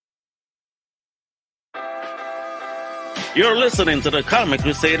You're listening to the Comic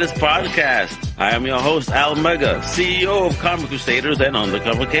Crusaders podcast. I am your host, Al Mega, CEO of Comic Crusaders and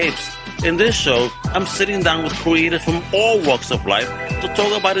Undercover Capes. In this show, I'm sitting down with creators from all walks of life to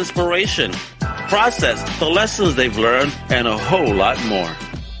talk about inspiration, process, the lessons they've learned, and a whole lot more.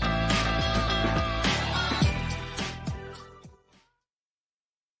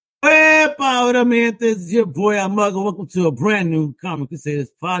 Hey, what up, man? This is your boy, Al Mega. Welcome to a brand new Comic Crusaders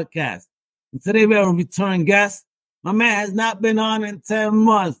podcast. And today we have a return guest. My man has not been on in 10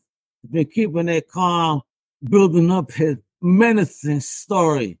 months. He's been keeping it calm, building up his menacing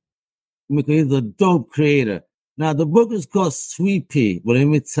story. Because he's a dope creator. Now, the book is called Sweet Pea, but let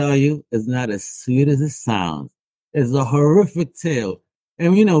me tell you, it's not as sweet as it sounds. It's a horrific tale.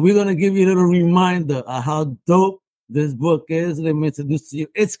 And, we're going to give you a little reminder of how dope this book is. Let me introduce to you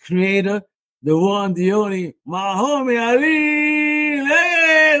its creator, the one, the only, my homie, Alim.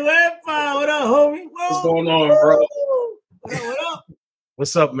 Hey, what up, homie? Whoa. What's going on, bro? What up?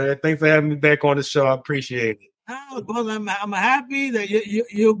 What's up, man? Thanks for having me back on the show. I appreciate it. I'm happy that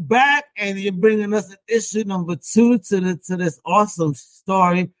you're back and you're bringing us issue number 2 to this awesome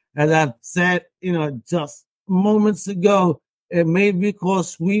story. As I've said, just moments ago, it may be called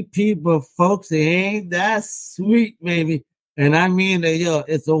Sweet Pea, but folks, it ain't that sweet, baby. And I mean that,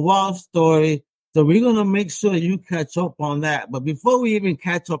 it's a wild story. So we're going to make sure you catch up on that. But before we even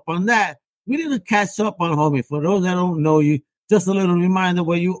catch up on that, we need to catch up on homie. For those that don't know you, just a little reminder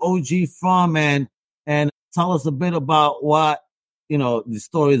where you OG from and tell us a bit about what, the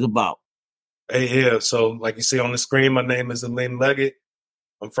story is about. Hey, yeah. So like you see on the screen, my name is Alim Leggett.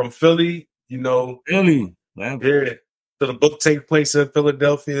 I'm from Philly, Philly. Yeah. So the book takes place in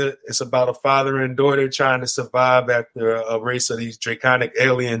Philadelphia. It's about a father and daughter trying to survive after a race of these draconic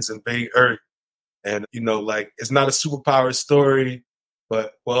aliens invade Earth. And, it's not a superpower story,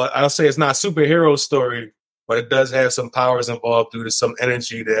 but, I'll say it's not a superhero story, but it does have some powers involved due to some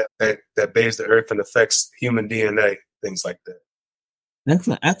energy that bathes the Earth and affects human DNA, things like that.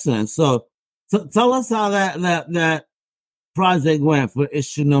 Excellent. So tell us how that project went for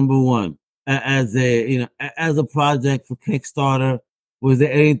issue number 1 as a project for Kickstarter. Was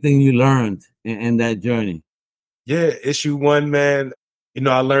there anything you learned in that journey? Yeah, issue 1, man.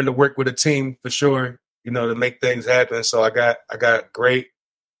 I learned to work with a team for sure, to make things happen. So I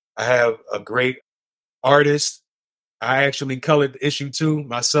have a great artist. I actually colored issue 2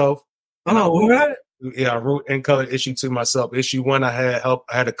 myself. What? Yeah, I wrote and colored issue 2 myself. Issue 1, I had help.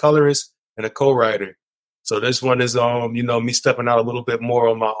 I had a colorist and a co-writer. So this one is, me stepping out a little bit more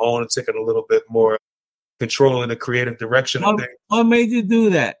on my own and taking a little bit more control in the creative direction of things. What made you do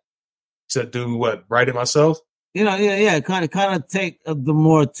that? To do what? Write it myself? Kind of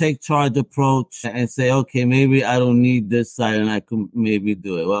take charge approach and say, okay, maybe I don't need this side and I can maybe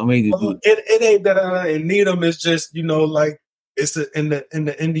do it. What made you do it? It ain't that I didn't need them. It's just, it's in the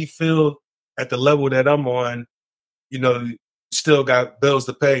indie field at the level that I'm on, still got bills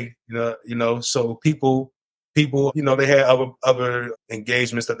to pay, so people, they had other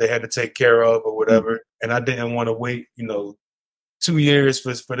engagements that they had to take care of or whatever. Mm-hmm. And I didn't want to wait, 2 years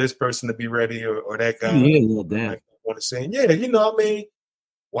for this person to be ready or that guy. Yeah, damn. I want to say,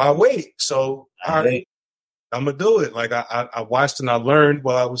 why wait? So, all right, I'm going to do it. Like I watched and I learned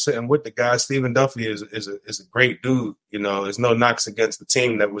while I was sitting with the guy. Stephen Duffy is a great dude. There's no knocks against the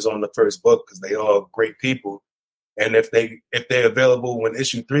team that was on the first book because they all great people. And if they're available when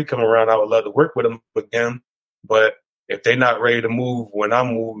issue 3 come around, I would love to work with them again. But if they're not ready to move when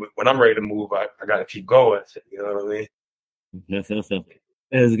I'm ready to move, I got to keep going. You know what I mean? Yes. Let's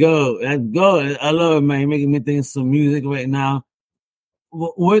go. I love it, man. You're making me think of some music right now.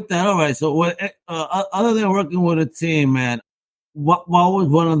 With that, all right. So, what other than working with a team, man, what was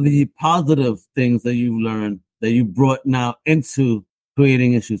one of the positive things that you've learned that you brought now into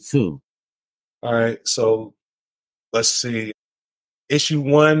creating issue 2? All right. So, let's see. Issue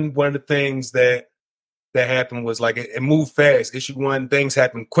 1, one of the things that happened was like it moved fast. Issue 1, things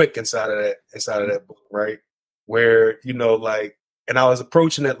happened quick inside of that book, right? Where, and I was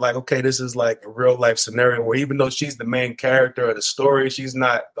approaching it like, okay, this is like a real life scenario where even though she's the main character of the story, she's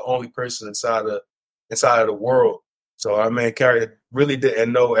not the only person inside of the world. So our main character really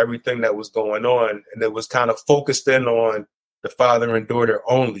didn't know everything that was going on. And it was kind of focused in on the father and daughter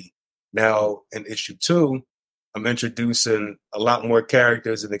only. Now in issue 2, I'm introducing a lot more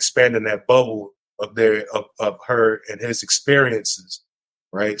characters and expanding that bubble of her and his experiences.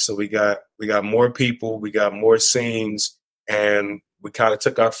 Right. So we got more people, we got more scenes, and we kind of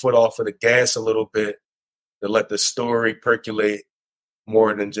took our foot off of the gas a little bit to let the story percolate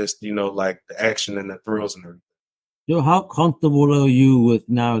more than just, like the action and the thrills and everything. Yo, how comfortable are you with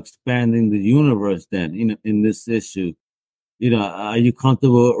now expanding the universe then, in this issue? are you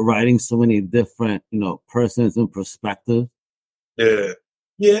comfortable writing so many different, persons and perspectives? Yeah.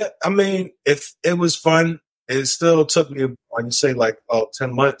 Yeah. I mean, if it was fun, it still took me, like you say,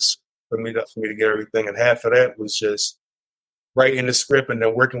 10 months for me to get everything. And half of that was just writing the script and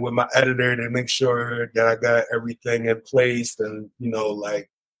then working with my editor to make sure that I got everything in place and,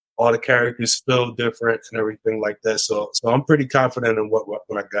 all the characters feel different and everything like that. So I'm pretty confident in what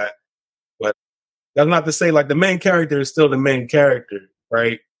I got. But that's not to say the main character is still the main character,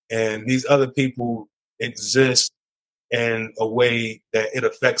 right? And these other people exist in a way that it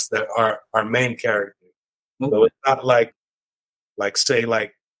affects our main character. Okay. So it's not like say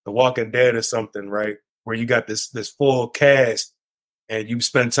The Walking Dead or something, right? Where you got this full cast and you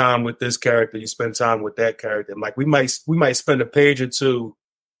spend time with this character, you spend time with that character. And we might spend a page or two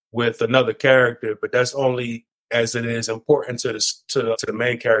with another character, but that's only as it is important to the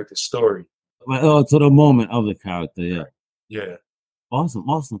main character's story. To the moment of the character, yeah. Yeah. Awesome.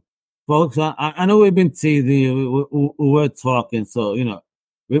 Folks, I know we've been teasing you. We're talking, so,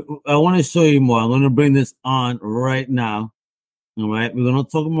 I want to show you more. I'm going to bring this on right now. All right. We're going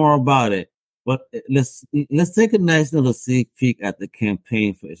to talk more about it. But let's take a nice little sneak peek at the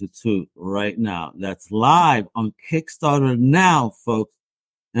campaign for issue 2 right now. That's live on Kickstarter now, folks.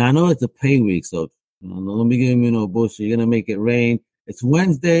 And I know it's a pay week, so don't be giving me no bullshit. You're going to make it rain. It's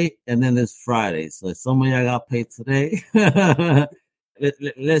Wednesday, and then there's Friday. So some of y'all got paid today.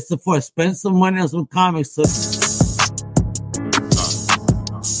 Let's support. Spend some money on some comics. I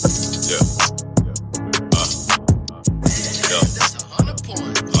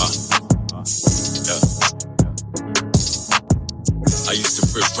used to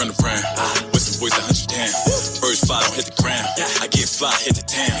run around with some boys 100 down. Birds fly, don't hit the ground. I get fly, hit the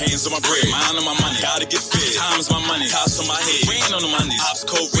town. Hands on my bread, mind on my money. Gotta get fed. Time's my money. House on my head. Rain on the money. Ops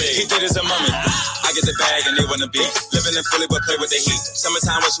cold red. He did his a mummy. I get the bag and they wanna beat. Living in Philly but play with the heat.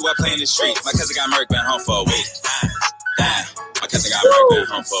 Summertime, what you out playing in the street? My cousin got murked, been home for a week. My cousin got murked, been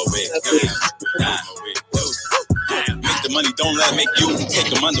home for a week. Make the money, don't let it make you.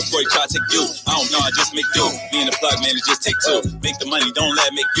 Take them under before you try to take you. I don't know, I just make do. Me and the plug, man, it just take two. Make the money, don't let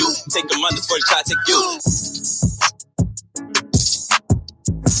it make you. Take them under before you try to take you.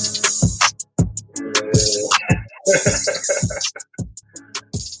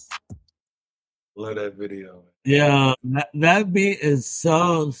 Love that video. Yeah, that beat is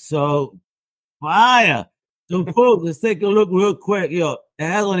so fire. So, folks, let's take a look real quick. Yo, it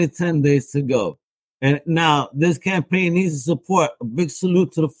has only 10 days to go. And now this campaign needs to support. A big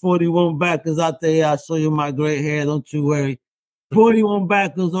salute to the 41 backers out there. I'll show you my gray hair. Don't you worry. 41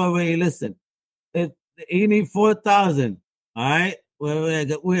 backers already. Listen, you need 4,000. All right.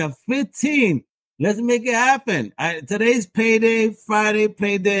 We have 15. Let's make it happen. Today's payday, Friday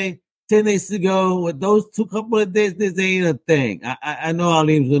payday. 10 days to go. With those couple of days, this ain't a thing. I know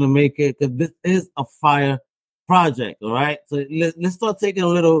Alim's going to make it because this is a fire project. All right. So let's start taking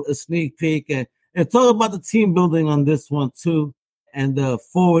a sneak peek and talk about the team building on this one too, and the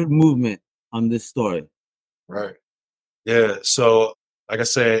forward movement on this story. Right. Yeah. So, like I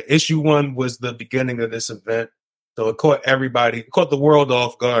said, issue 1 was the beginning of this event. So it caught the world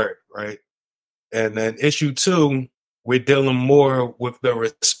off guard, right? And then issue 2, we're dealing more with the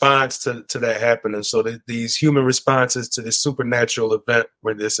response to that happening. So these human responses to this supernatural event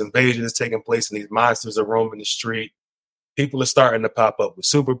where this invasion is taking place and these monsters are roaming the street. People are starting to pop up with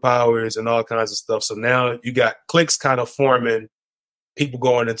superpowers and all kinds of stuff. So now you got cliques kind of forming, people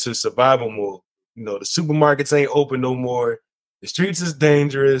going into survival mode. The supermarkets ain't open no more. The streets is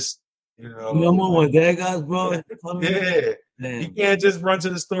dangerous. No more bodegas, bro. Yeah. Damn. You can't just run to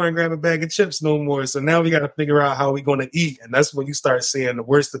the store and grab a bag of chips no more. So now we got to figure out how we're going to eat. And that's when you start seeing the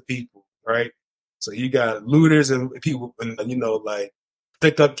worst of people, right? So you got looters and people,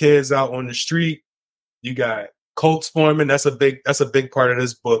 pick up kids out on the street. You got cults forming. That's a big part of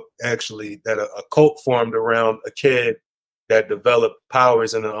this book, actually, that a cult formed around a kid that developed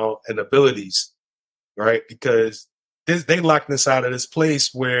powers and abilities, right? Because they locked inside of this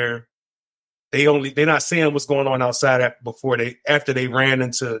place where they're not seeing what's going on outside after they ran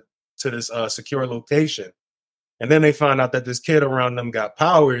into this secure location. And then they find out that this kid around them got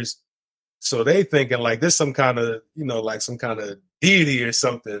powers. So they thinking this some kind of, some kind of deity or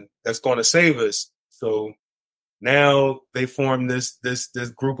something that's going to save us. So now they form this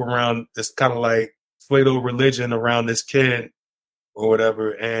group around this kind of pseudo religion around this kid or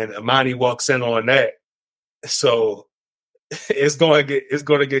whatever. And Amani walks in on that. So it's going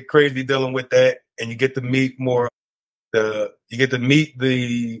to get crazy dealing with that. And you get to meet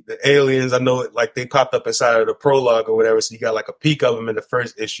the aliens. I know they popped up inside of the prologue or whatever. So you got a peek of them in the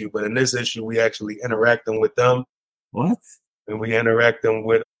first issue, but in this issue, we actually interacting with them. What? and we interacting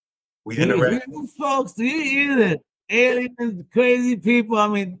with These folks, you either aliens, crazy people. I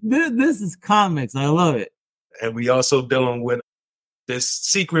mean, this is comics. I love it. And we also dealing with this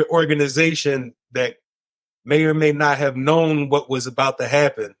secret organization that may or may not have known what was about to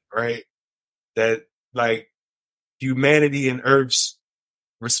happen, right? That like humanity and Earth's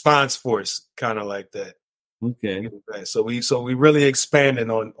response force, kind of like that. Okay. So we really expanding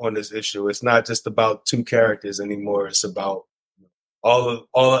on this issue. It's not just about two characters anymore. It's about all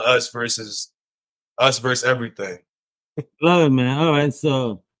of us versus everything. Love it, man. All right.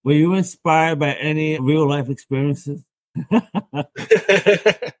 So, were you inspired by any real life experiences?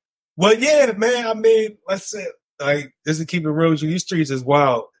 Well, yeah, man. I mean, let's say, like, just to keep it real, these streets is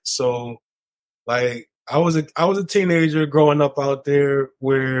wild. So, like, I was a teenager growing up out there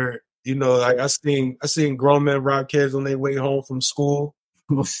where, you know, like I seen grown men rob kids on their way home from school.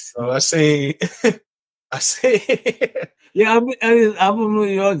 So I seen. Yeah, I'm from New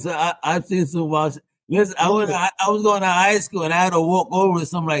York, so I've seen some wild. Listen, I was going to high school and I had to walk over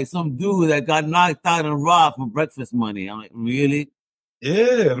some dude that got knocked out and robbed for breakfast money. I'm like, really?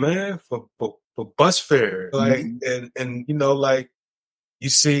 Yeah, man, for bus fare, like, and you know, like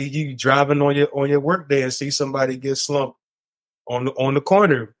you driving on your work day and see somebody get slumped on the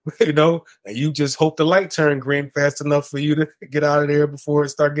corner, you know, and you just hope the light turn green fast enough for you to get out of there before it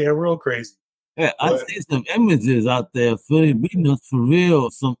start getting real crazy. Yeah, I see some images out there, Filipinos for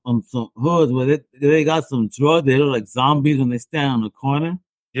real, some hoods where they got some drugs. They look like zombies when they stand on the corner.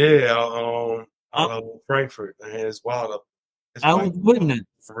 Yeah, out of Frankfurt, man, it's wild up. I was witness.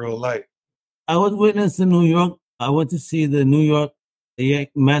 Real light. I was witness in New York. I went to see the New York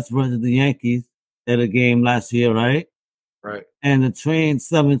Mets versus the Yankees at a game last year, right? Right. And the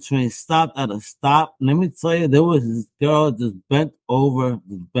 7 train stopped at a stop. Let me tell you, there was this girl just bent over.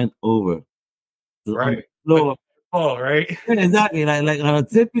 Right. Oh, right. Yeah, exactly. Like on her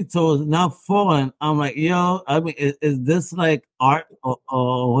tippy toes, not falling. I'm like, yo, I mean, is this like art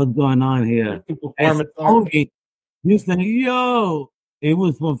or what's going on here? You say, yo, it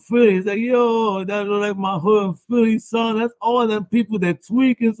was from Philly. He's like, yo, that look like my hood Philly, son. That's all them people that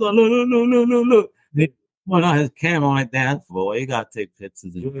tweaking. So look. They went on his camera like that. Boy, you gotta take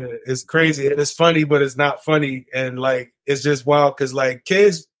pictures. Yeah, it's crazy and it's funny, but it's not funny. And like, it's just wild because like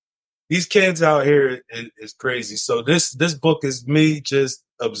these kids out here is crazy. So this book is me just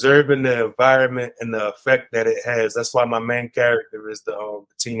observing the environment and the effect that it has. That's why my main character is the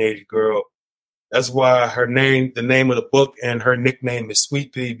teenage girl. That's why the name of the book and her nickname is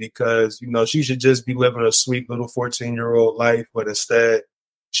Sweet Pea, because, you know, she should just be living a sweet little 14-year-old life, but instead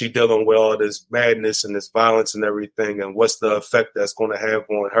she dealing with all this madness and this violence and everything. And what's the effect that's going to have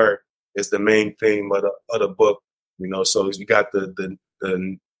on her is the main theme of the book. You know, so you got the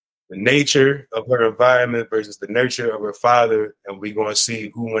nature of her environment versus the nurture of her father, and we're going to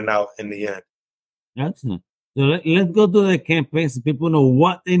see who went out in the end. Excellent. So let's go through the campaign so people know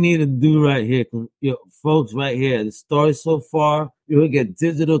what they need to do right here. Folks, right here, the story so far, you'll get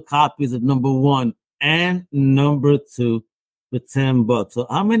digital copies of number 1 and number 2 for $10. So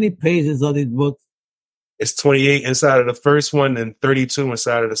how many pages are these books? It's 28 inside of the first one and 32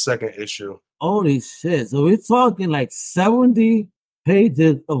 inside of the second issue. Holy shit. So we're talking like 70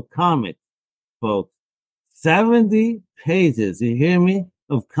 pages of comics, folks. 70 pages, you hear me,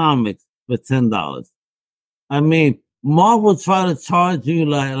 of comics for $10. I mean, Marvel try to charge you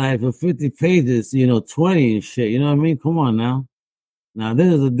like for 50 pages, 20 and shit. You know what I mean? Come on now. Now,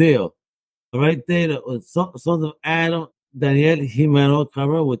 this is a deal. Right there, the Sons of Adam, Daniel Jimeno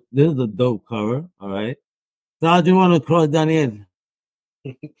cover. This is a dope cover, all right? So how'd you want to cross Daniel?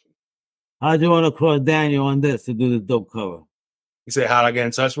 How'd you want to cross Daniel on this to do the dope cover? You said, how'd I get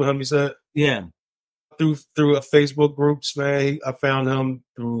in touch with him, you said? Yeah. Through a Facebook groups, man. I found him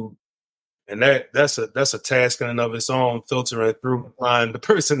through... And that's a task in and of its own, filtering through find the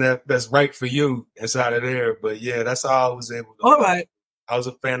person that's right for you inside of there. But yeah, that's how I was able to. All right. I was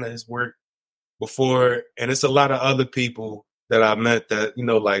a fan of his work before, and it's a lot of other people that I met that,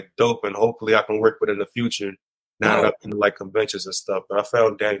 like dope, and hopefully I can work with in the future now that I've been to like conventions and stuff. But I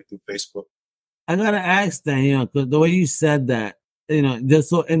found Danny through Facebook. I gotta ask that, because the way you said that, there's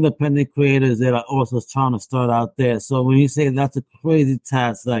so independent creators that are also trying to start out there. So when you say that's a crazy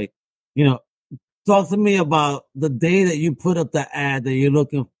task, like, talk to me about the day that you put up the ad that you're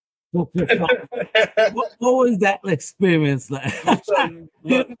looking for. What was that experience like?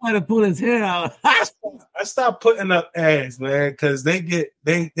 He might have pulled his hair out. I stopped putting up ads, man, because they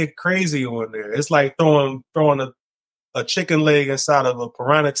crazy on there. It's like throwing a chicken leg inside of a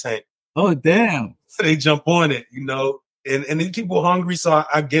piranha tank. Oh, damn. They jump on it, and these people hungry, so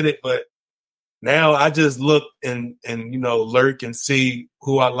I get it, but Now I just look and lurk and see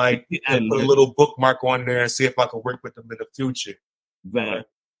who I like and put a little bookmark on there and see if I can work with them in the future. Right.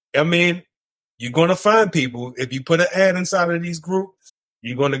 I mean, you're gonna find people. If you put an ad inside of these groups,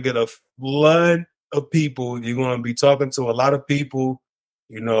 you're gonna get a flood of people. You're gonna be talking to a lot of people.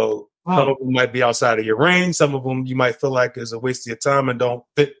 Some of them might be outside of your range. Some of them you might feel like is a waste of your time and don't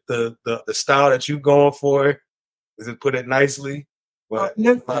fit the style that you're going for. Does it put it nicely? But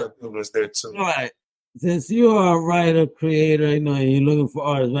a lot of people is there too. All right. Since you are a writer, creator, and you're looking for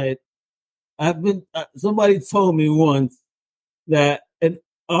artists, right? Somebody told me once that an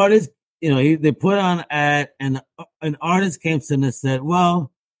artist, they put on an ad and an artist came to them and said, well,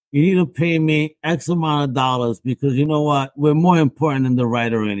 you need to pay me X amount of dollars because you know what? We're more important than the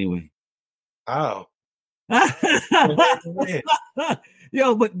writer anyway. Wow.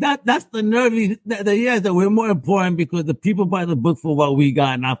 Yo, but that's the nervy that we're more important because the people buy the book for what we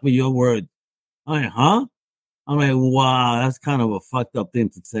got, not for your word. I'm like, huh? I'm like, wow, that's kind of a fucked up thing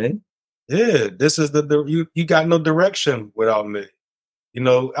to say. Yeah, this is you got no direction without me.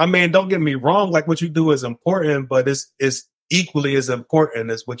 I mean, don't get me wrong, like what you do is important, but it's equally as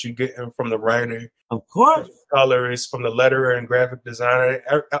important as what you get from the writer. Of course. The colorist, from the letterer and graphic designer,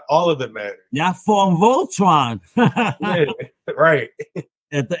 all of it matters. Y'all form Voltron. Yeah, right.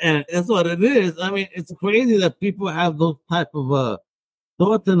 At the end, that's what it is. I mean, it's crazy that people have those type of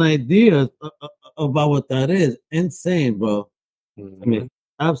thoughts and ideas about what that is. Insane, bro. Mm-hmm. I mean,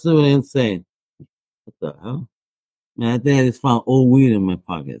 absolutely insane. What the hell? Man, I think I just found old weed in my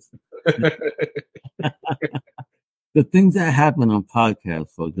pockets. The things that happen on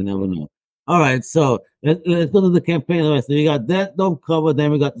podcasts, folks, you never know. All right, so let's go to the campaign. All right, so we got that dope cover.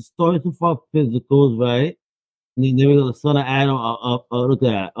 Then we got the stories of our physicals, right? And then we got the son of Adam. Look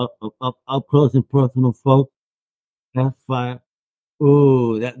at that. Up close and personal, folks. That's fire.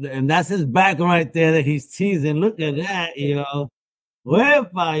 Ooh, and that's his back right there that he's teasing. Look at that, yo.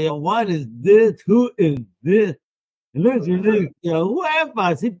 Whereby, yo, what is this? Who is this? Look at this, yo.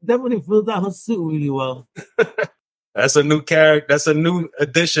 Whereby, she definitely fills out her suit really well. That's a new character. That's a new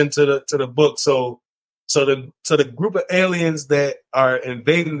addition to the book. So the group of aliens that are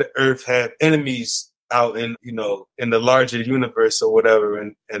invading the Earth have enemies out in in the larger universe or whatever,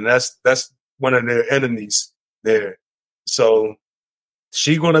 and that's one of their enemies there. So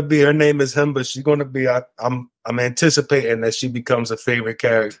her name is him, but she's gonna be. I'm anticipating that she becomes a favorite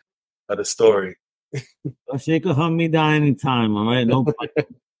character of the story. She could hunt me down anytime. All right, no.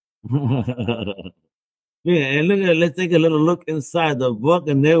 Yeah, and let's take a little look inside the book,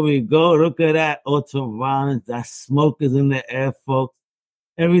 and there we go. Look at that ultraviolet. That smoke is in the air, folks.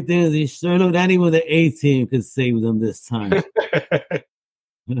 Everything is sure. Look, not even the A-team could save them this time.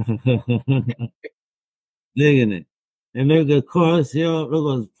 Digging it. And look, of course, look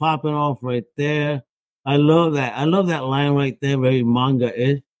what's popping off right there. I love that. I love that line right there, very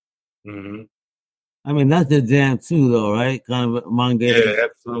manga-ish. Mm-hmm. I mean, that's the jam too, though, right? Kind of manga. Yeah,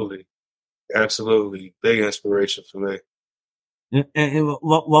 absolutely. Absolutely. Big inspiration for me. And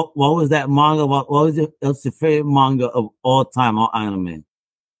what was that manga? What was what's your favorite manga of all time on anime?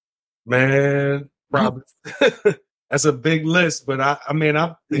 Man, probably. That's a big list, but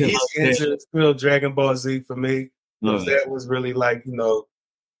the easy answer is still Dragon Ball Z for me. Because that was really like,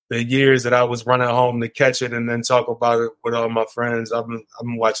 the years that I was running home to catch it and then talk about it with all my friends. I've been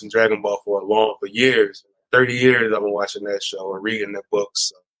watching Dragon Ball for years. 30 years I've been watching that show and reading the books.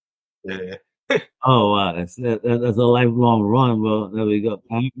 So. Yeah. Oh wow, that's a lifelong run, bro. There we go.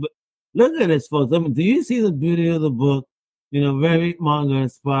 But look at this, folks. I mean, do you see the beauty of the book? Very manga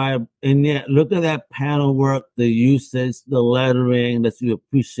inspired, and yet look at that panel work, the usage, the lettering. That you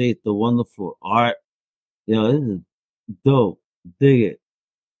appreciate the wonderful art. This is dope. Dig it.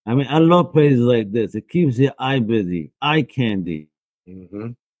 I mean, I love pages like this. It keeps your eye busy, eye candy.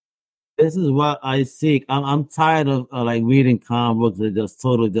 Mm-hmm. This is what I seek. I'm tired of like reading comic books that just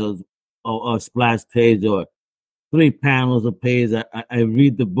a splash page or 3 panels a page. I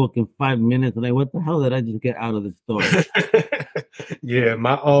read the book in 5 minutes and what the hell did I just get out of the story? Yeah,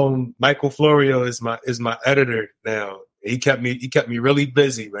 my Michael Florio is my editor now. He kept me really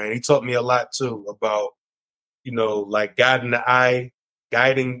busy, man. He taught me a lot too about like guiding the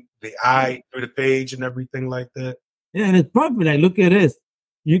eye through the page and everything like that. Yeah, and it's perfect. Like, look at this.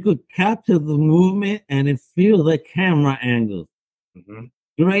 You could capture the movement and it feels like camera angles. Mm-hmm.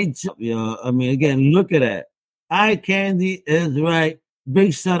 Great job, I mean, again, look at that. Eye candy is right.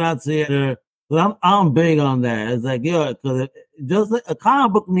 Big shout out to you. I'm big on that. It's like, because just like a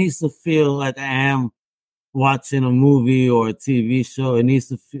comic book needs to feel like I am watching a movie or a TV show. It needs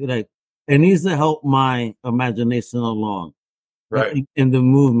to feel like it needs to help my imagination along. Right. in the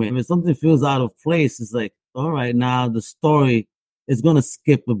movement. If something feels out of place, it's like, all right, now the story is going to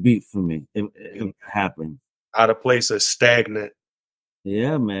skip a beat for me if it happens. Out of place or stagnant.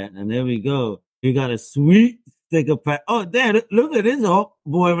 Yeah, man. And there we go. You got a sweet sticker pack. Oh, damn, look at this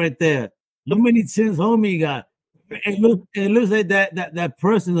boy right there. Look how many chins homie he got. It looks like that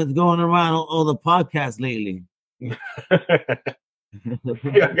person that's going around on the podcast lately.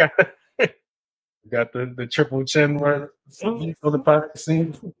 Got the triple chin right for the podcast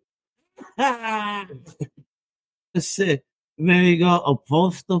scene. Shit. There you go. A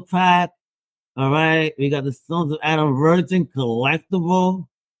poster pack. All right. We got the Sons of Adam Virgin collectible.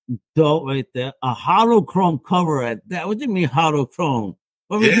 Dope right there. A holochrome cover at that. What do you mean holochrome?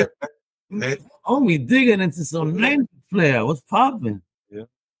 We digging into some 90s flair. What's popping? Yeah.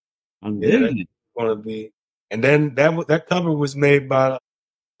 I'm digging it. Gonna be. And then that cover was made by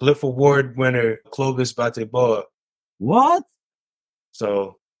Cliff Award winner Clovis Bateboa. What?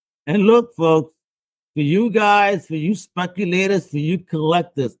 So. And look, folks, for you guys, for you speculators, for you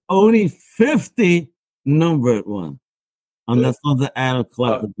collectors, only 50 numbered one. And that's on the Adam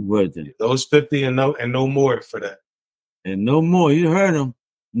collectible version. Those 50 and no more for that. And no more. You heard them.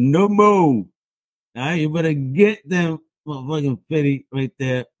 No more. All right, you better get them motherfucking 50 right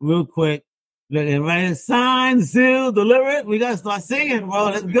there real quick. Look and write it, sign, seal, deliver it. We gotta start singing, bro.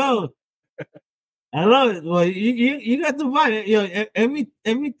 Let's go. I love it. Well, you got to write it. Yo,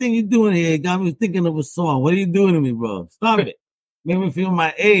 everything you're doing here got me thinking of a song. What are you doing to me, bro? Stop it. Make me feel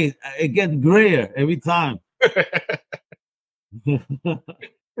my age. It gets grayer every time.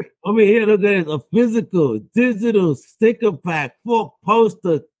 Over here, look at this. A physical, digital sticker pack, 4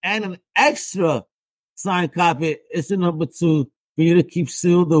 posters, and an extra signed copy. Issue number 2 for you to keep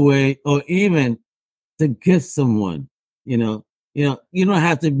sealed away or even to gift someone. You don't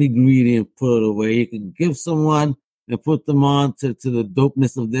have to be greedy and put it away. You can give someone and put them on to the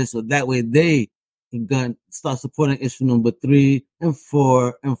dopeness of this, so that way they can start supporting issue number 3 and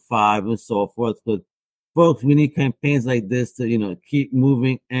 4 and 5 and so forth. Because folks, we need campaigns like this to, keep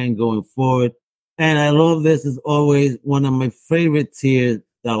moving and going forward. And I love this. As always, one of my favorite tiers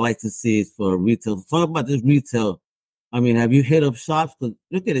that I like to see is for retail. So talk about this retail. I mean, have you hit up shops? Because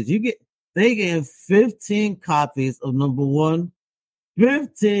look at it. They get 15 copies of number 1,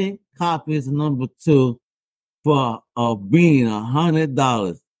 15 copies of number 2 for a bean,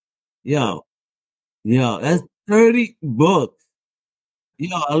 $100. Yo, that's 30 books.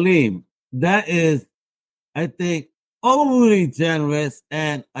 Yo, Alim, that is, I think, overly generous,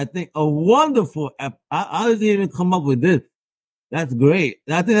 and I think a wonderful. I didn't even come up with this. That's great.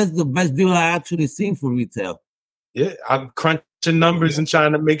 I think that's the best deal I actually seen for retail. Yeah, I'm crunching numbers and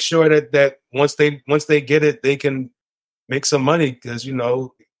trying to make sure that once they get it, they can make some money because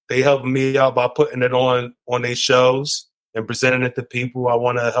they help me out by putting it on their shows and presenting it to people. I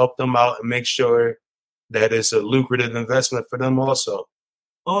want to help them out and make sure that it's a lucrative investment for them also.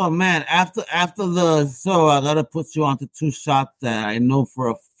 Oh man, after the show, I gotta put you onto 2 shops that I know for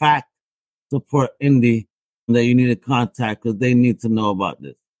a fact support indie that you need to contact because they need to know about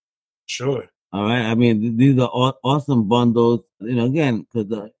this. Sure. All right. I mean, these are awesome bundles. Again,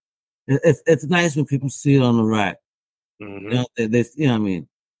 because it's nice when people see it on the rack. Mm-hmm. I mean,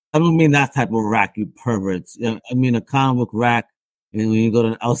 I don't mean that type of rack, you perverts. I mean a comic book rack, and when you go to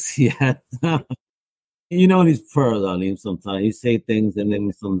an LCS. These pearls, Alim, sometimes. You say things and they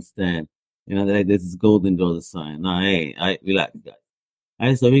misunderstand. Like this is golden dollar sign. No, hey, relax, guys. All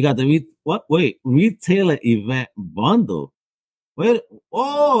right, so we got the retailer event bundle. Wait,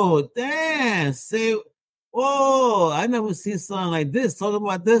 oh, damn. I never seen something like this. Talk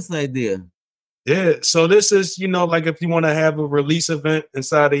about this idea. Yeah, so this is, like if you want to have a release event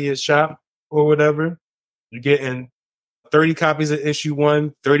inside of your shop or whatever, you're getting 30 copies of issue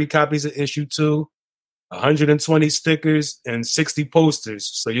 1, 30 copies of issue 2, 120 stickers and 60 posters.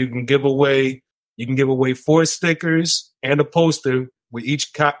 So you can give away 4 stickers and a poster with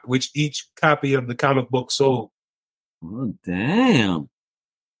each copy of the comic book sold. Oh damn!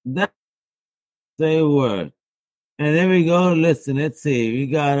 That say word. And there we go. Listen, let's see. We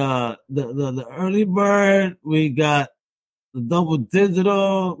got the early bird. We got the double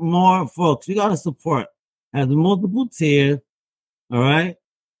digital. More folks. You gotta support. Has multiple tiers. All right.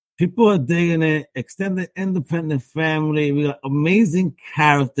 People are digging it. Extended independent family. We got amazing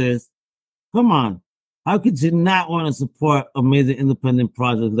characters. Come on. How could you not want to support amazing independent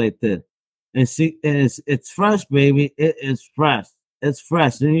projects like this? And it's fresh, baby. It is fresh. It's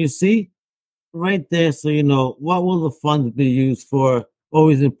fresh. And you see right there, so what will the funds be used for?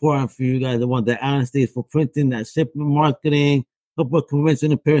 Always important for you guys. I want the honesty for printing, that shipping, marketing, couple of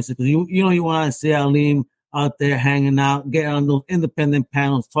convention appearances. Because you want to see Alim out there hanging out, getting on those independent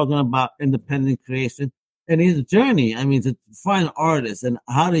panels, talking about independent creation and his journey. I mean, to find artists, and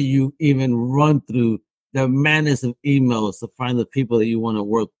how do you even run through the madness of emails to find the people that you want to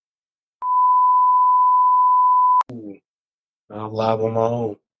work with? I'm live on my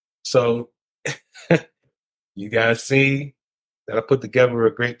own. So you guys see that I put together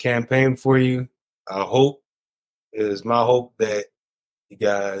a great campaign for you. It is my hope that you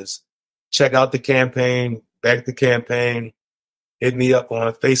guys check out the campaign, back the campaign, hit me up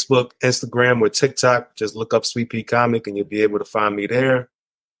on Facebook, Instagram, or TikTok. Just look up Sweet Pea Comic and you'll be able to find me there.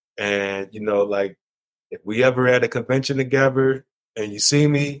 And, if we ever at a convention together and you see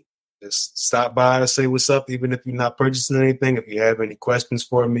me, just stop by and say what's up, even if you're not purchasing anything. If you have any questions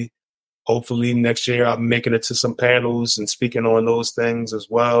for me, hopefully next year I'm making it to some panels and speaking on those things as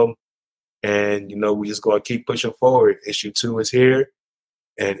well. And, we just going to keep pushing forward. Issue 2 is here,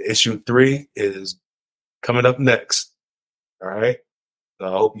 and issue 3 is coming up next. All right. So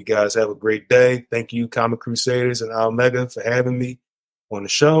I hope you guys have a great day. Thank you, Comic Crusaders and Omega, for having me on the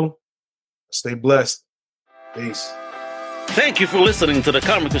show. Stay blessed. Peace. Thank you for listening to the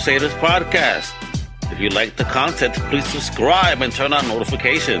Comic Crusaders podcast. If you like the content, please subscribe and turn on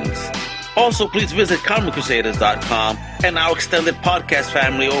notifications. Also, please visit ComicCrusaders.com and our extended podcast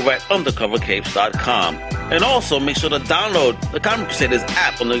family over at UndercoverCapes.com. And also, make sure to download the Comic Crusaders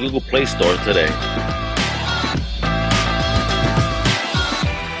app on the Google Play Store today.